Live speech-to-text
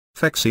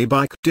Fixie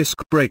bike disc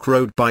brake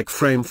road bike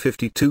frame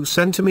 52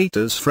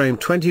 cm frame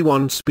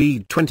 21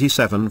 speed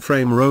 27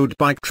 frame road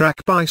bike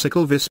track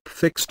bicycle VISP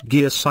fixed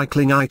gear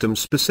cycling item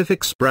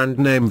specifics brand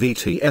name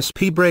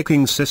VTSP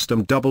braking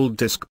system double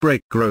disc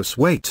brake gross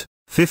weight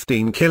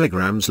 15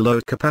 kg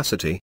load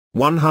capacity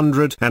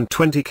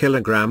 120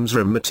 kg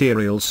rim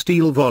material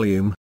steel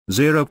volume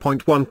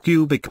 0.1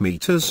 cubic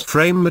meters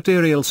frame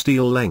material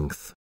steel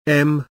length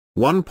M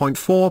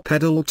 1.4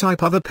 pedal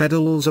type other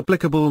pedals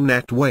applicable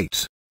net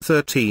weight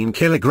 13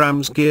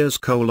 kg gears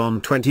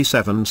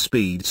 27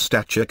 speed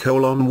stature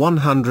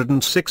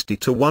 160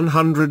 to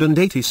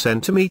 180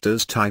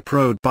 cm type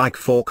road bike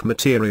fork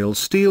material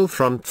steel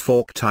front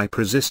fork type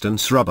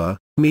resistance rubber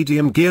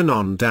medium gear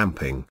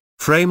non-damping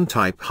frame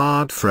type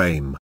hard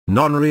frame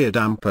non-rear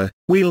damper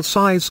wheel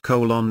size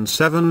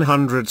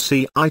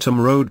 700C item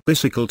road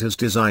bicycle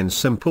design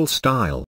simple style